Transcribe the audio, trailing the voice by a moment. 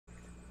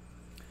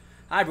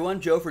Hi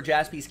everyone, Joe for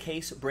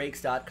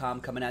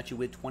JaspysCaseBreaks.com coming at you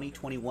with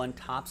 2021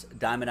 Topps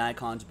Diamond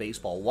Icons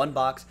Baseball. One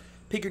box,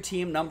 pick your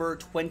team number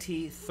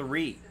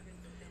 23.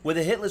 With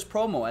a hitless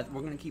promo,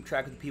 we're going to keep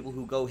track of the people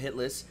who go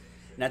hitless,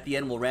 and at the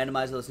end we'll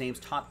randomize those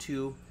names. Top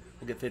two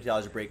will get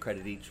 $50 of break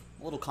credit each.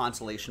 A little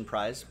consolation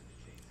prize.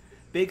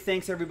 Big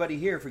thanks to everybody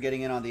here for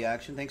getting in on the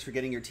action. Thanks for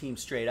getting your team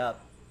straight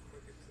up.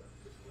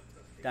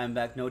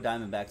 Diamondback, no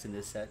Diamondbacks in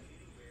this set.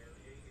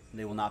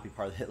 They will not be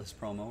part of the hitless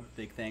promo.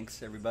 Big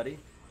thanks everybody.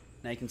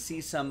 Now you can see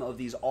some of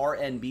these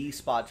RNB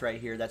spots right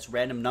here. That's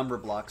random number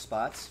block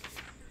spots.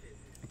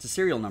 It's a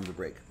serial number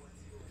break.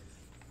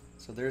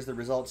 So there's the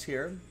results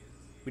here.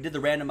 We did the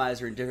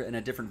randomizer in a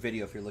different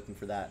video if you're looking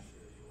for that.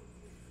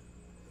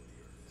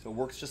 So it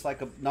works just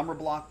like a number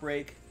block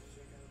break.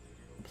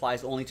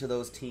 Applies only to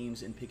those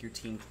teams, and pick your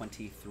team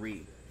 23.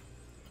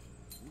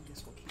 I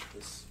guess we'll keep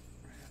this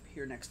right up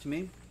here next to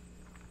me.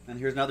 And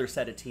here's another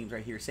set of teams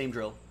right here. Same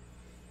drill.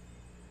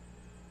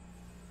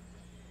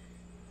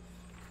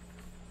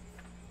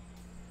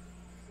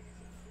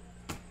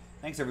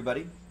 Thanks,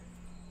 everybody.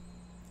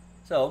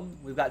 So,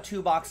 we've got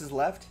two boxes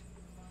left.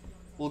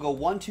 We'll go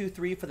 1, 2,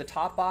 3 for the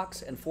top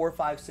box and 4,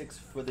 5, 6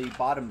 for the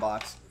bottom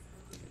box.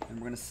 And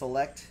we're going to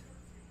select...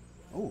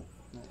 Oh,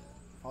 if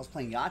I was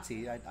playing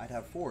Yahtzee, I'd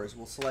have 4s.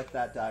 We'll select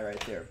that die right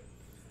there.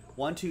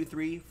 1, 2,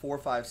 3, 4,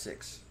 5,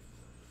 6.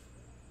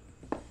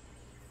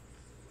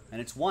 And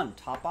it's 1,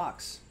 top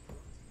box.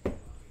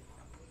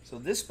 So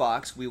this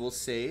box we will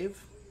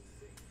save...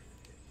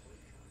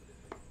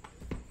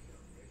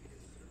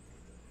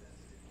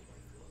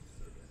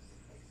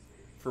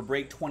 for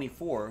break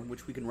 24,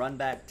 which we can run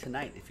back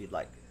tonight if you'd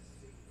like.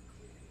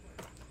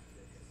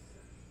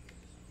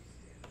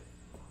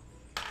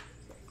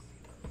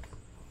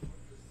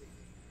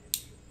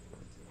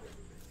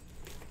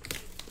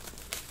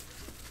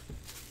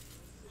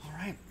 All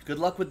right, good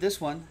luck with this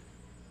one.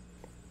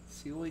 Let's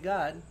see what we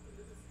got.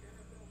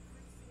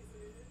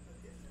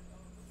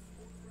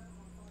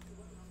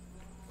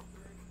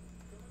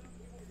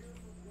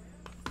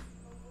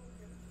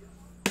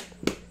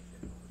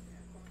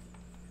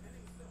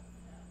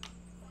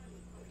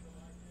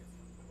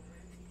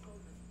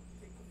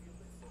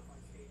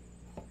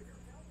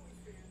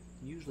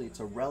 Usually it's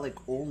a relic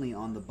only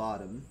on the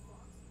bottom.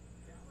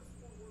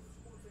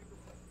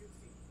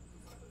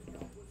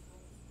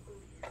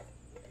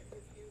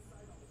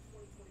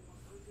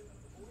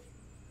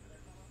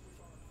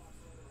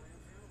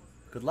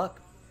 Good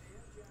luck.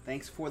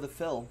 Thanks for the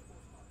fill.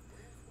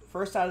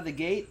 First out of the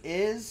gate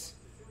is,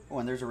 oh,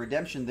 and there's a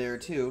redemption there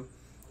too.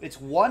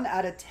 It's 1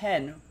 out of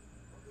 10,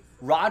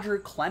 Roger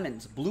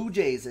Clemens, Blue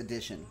Jays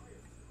edition.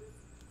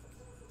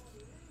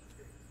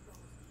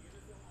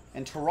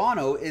 And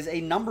Toronto is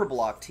a number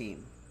block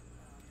team.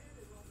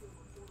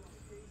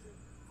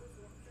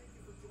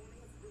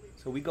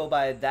 So we go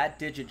by that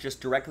digit just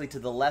directly to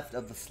the left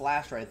of the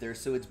slash right there.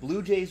 So it's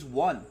Blue Jays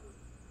 1.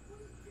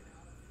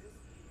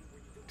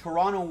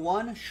 Toronto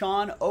 1,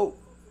 Sean O.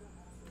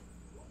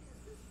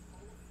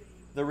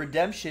 The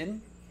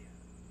redemption,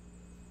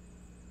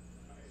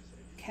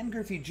 Ken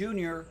Griffey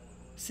Jr.,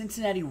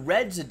 Cincinnati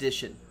Reds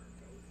edition.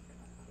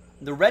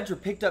 The Reds were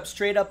picked up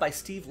straight up by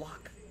Steve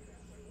Locke.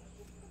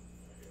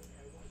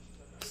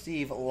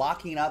 Steve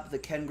locking up the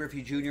Ken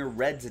Griffey Jr.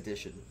 Reds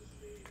edition.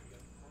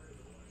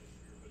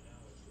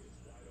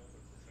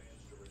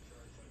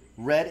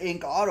 Red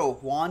Ink Auto,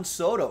 Juan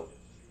Soto.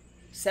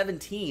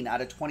 17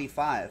 out of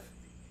 25.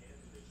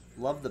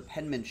 Love the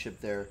penmanship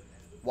there.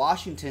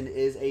 Washington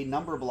is a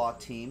number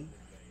block team.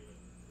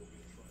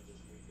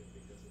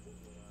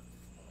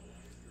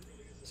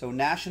 So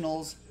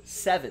Nationals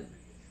 7.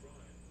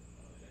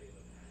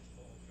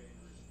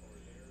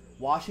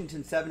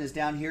 Washington 7 is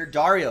down here.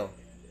 Dario.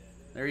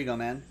 There you go,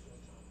 man.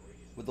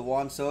 With the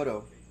Juan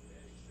Soto.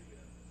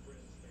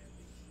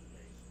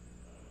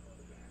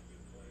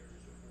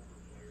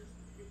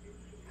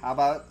 How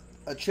about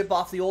a chip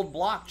off the old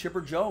block? Chipper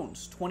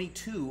Jones,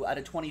 22 out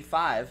of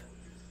 25.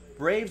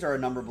 Braves are a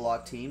number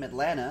block team.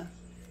 Atlanta,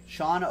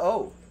 Sean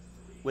O.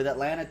 with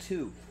Atlanta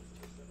 2.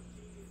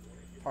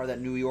 Part of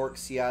that New York,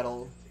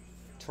 Seattle,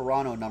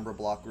 Toronto number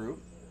block group.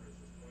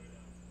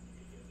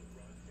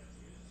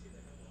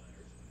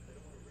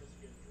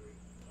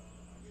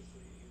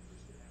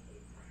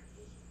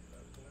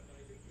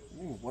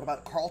 Ooh, what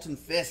about Carlton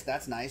Fisk?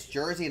 That's nice.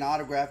 Jersey and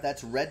autograph.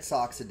 That's Red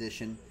Sox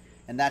edition.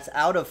 And that's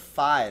out of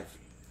 5.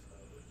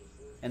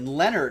 And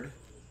Leonard,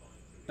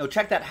 no,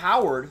 check that.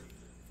 Howard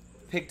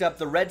picked up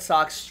the Red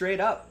Sox straight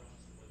up.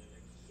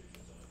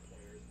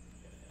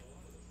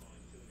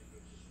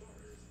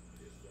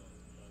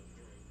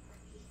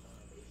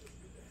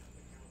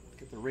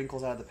 Get the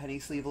wrinkles out of the penny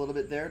sleeve a little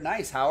bit there.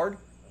 Nice, Howard.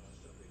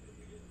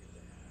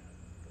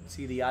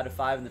 See the out of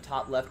 5 in the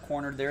top left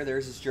corner there.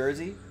 There's his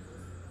jersey.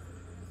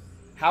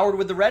 Howard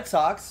with the Red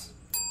Sox.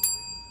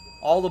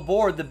 All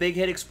aboard the Big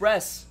Hit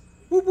Express.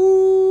 Whoop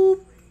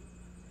whoop.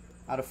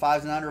 Out of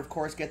 5s and under, of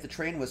course, get the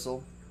train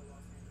whistle.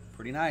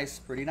 Pretty nice,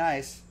 pretty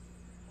nice.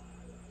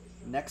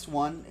 Next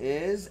one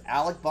is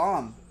Alec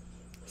Baum.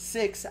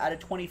 6 out of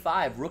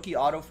 25. Rookie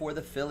auto for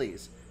the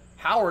Phillies.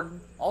 Howard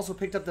also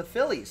picked up the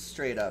Phillies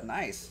straight up.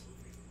 Nice.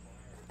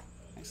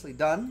 Nicely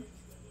done.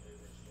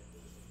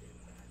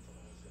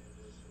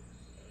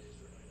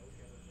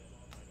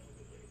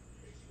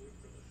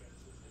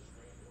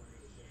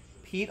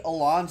 Pete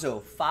Alonso,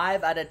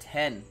 5 out of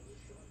 10.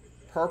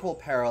 Purple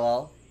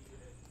parallel.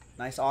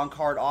 Nice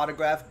on-card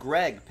autograph.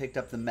 Greg picked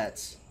up the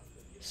Mets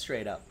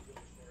straight up.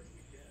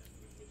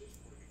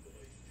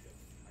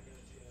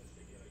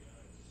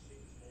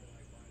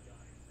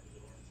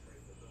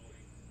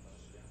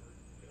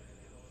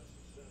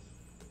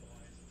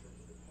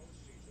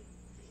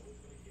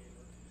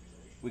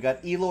 We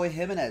got Eloy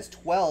Jimenez,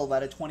 12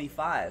 out of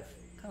 25.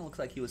 Kind of looks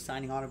like he was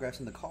signing autographs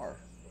in the car.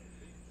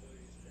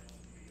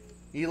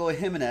 Eloy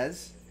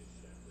Jimenez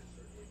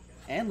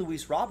and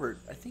Luis Robert.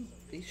 I think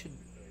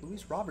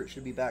Luis Robert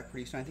should be back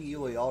pretty soon. I think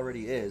Eloy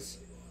already is.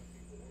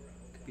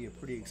 Could be a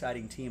pretty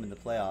exciting team in the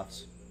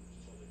playoffs.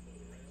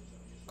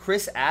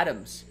 Chris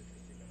Adams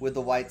with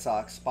the White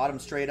Sox. Bought him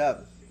straight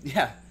up.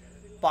 Yeah,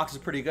 box is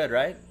pretty good,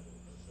 right?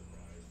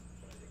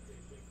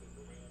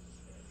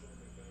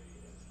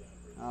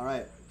 All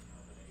right.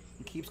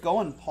 It keeps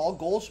going. Paul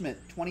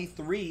Goldschmidt,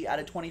 23 out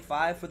of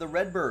 25 for the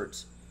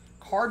Redbirds.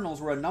 Cardinals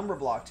were a number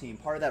block team.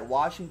 Part of that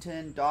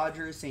Washington,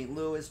 Dodgers, St.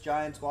 Louis,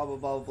 Giants, blah, blah,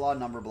 blah, blah,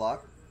 number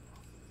block.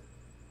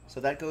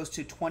 So that goes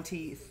to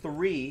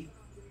 23.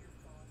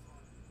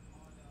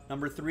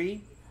 Number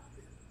 3.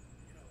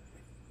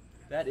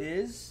 That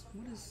is,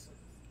 what is,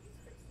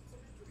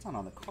 it's not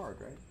on the card,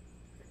 right?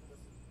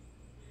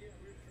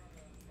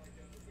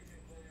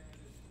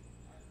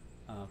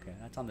 Oh, okay,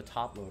 that's on the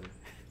top loader.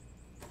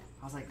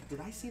 I was like, did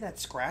I see that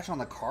scratch on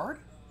the card?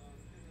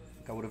 I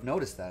think I would have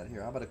noticed that.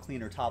 Here, how about a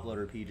cleaner top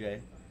loader,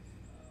 PJ?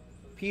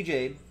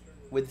 PJ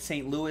with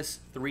St. Louis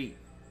 3.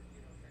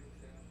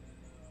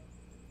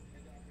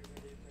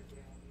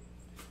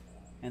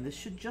 And this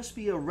should just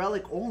be a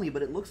relic only,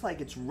 but it looks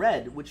like it's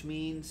red, which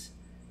means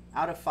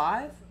out of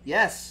 5?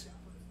 Yes.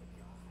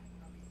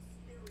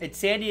 It's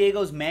San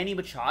Diego's Manny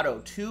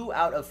Machado, 2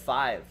 out of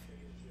 5.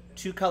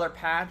 2-color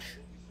patch,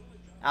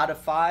 out of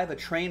 5, a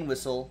train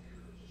whistle.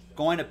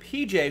 Going to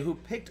PJ, who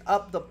picked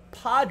up the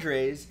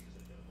Padres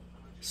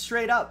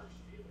straight up.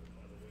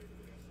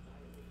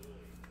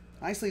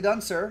 Nicely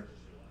done, sir.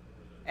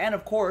 And,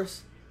 of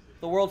course,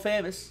 the world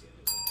famous,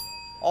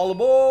 all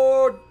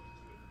aboard!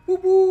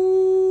 Whoop,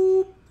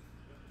 whoop.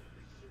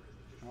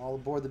 All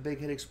aboard the Big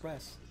Hit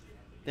Express.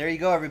 There you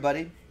go,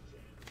 everybody.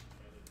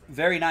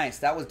 Very nice.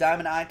 That was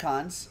Diamond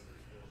Icons.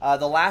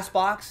 The last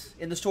box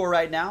in the store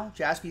right now,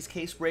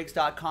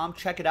 jaspyscasebreaks.com.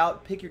 Check it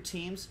out. Pick your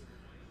teams.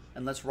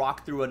 And let's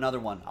rock through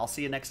another one. I'll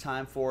see you next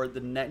time for the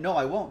next... No,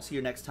 I won't see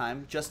you next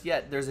time just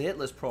yet. There's a hit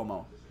list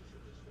promo,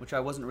 which I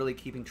wasn't really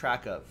keeping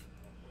track of.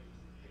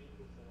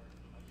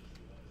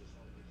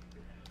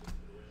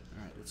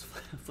 All right,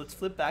 let's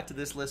flip back to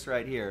this list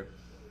right here.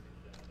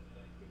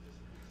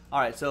 All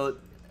right, so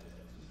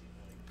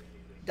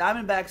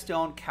Diamondbacks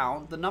don't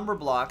count. The number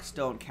blocks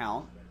don't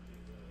count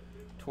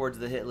towards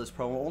the hit list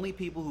promo. Only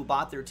people who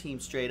bought their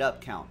team straight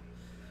up count.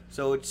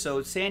 So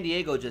San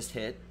Diego just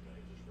hit.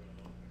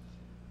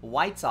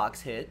 White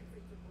Sox hit.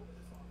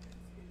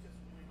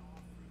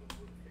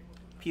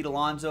 Pete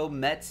Alonso,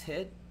 Mets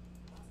hit.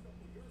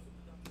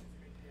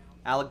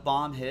 Alec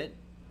Baum hit.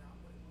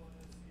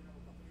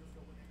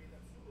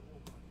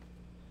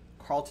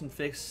 Carlton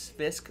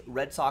Fisk,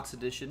 Red Sox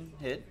edition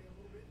hit.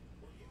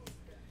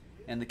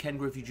 And the Ken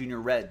Griffey Jr.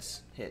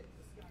 Reds hit.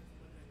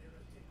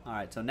 All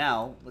right, so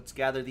now let's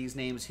gather these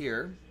names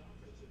here.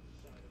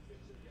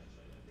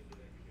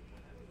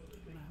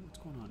 What's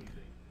going on here?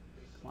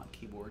 Come on,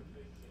 keyboard.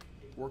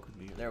 Work with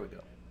me. There we go.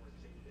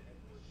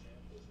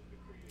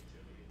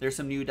 There's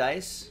some new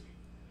dice.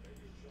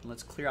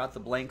 Let's clear out the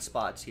blank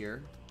spots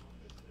here.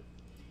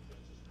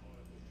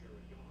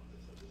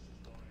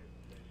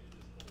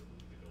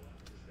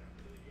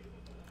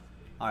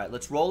 All right,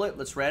 let's roll it.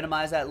 Let's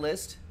randomize that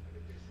list.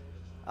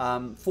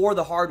 For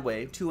the hard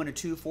way, 2 and a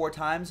 2, 4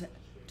 times.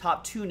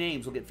 Top 2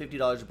 names will get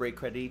 $50 of break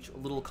credit each. A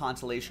little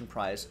consolation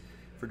prize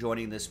for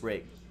joining this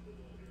break.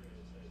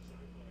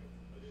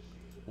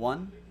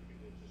 1,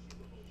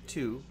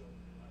 2,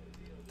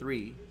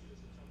 3,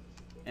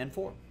 and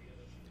 4.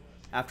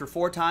 After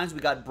 4 times,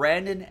 we got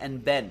Brandon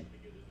and Ben.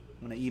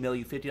 I'm going to email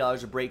you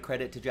 $50 of break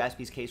credit to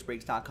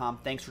jaspyscasebreaks.com.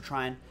 Thanks for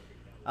trying.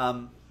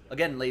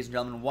 Again, ladies and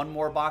gentlemen, one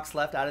more box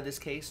left out of this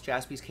case,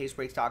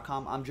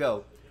 jaspyscasebreaks.com. I'm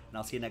Joe, and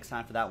I'll see you next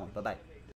time for that one. Bye-bye.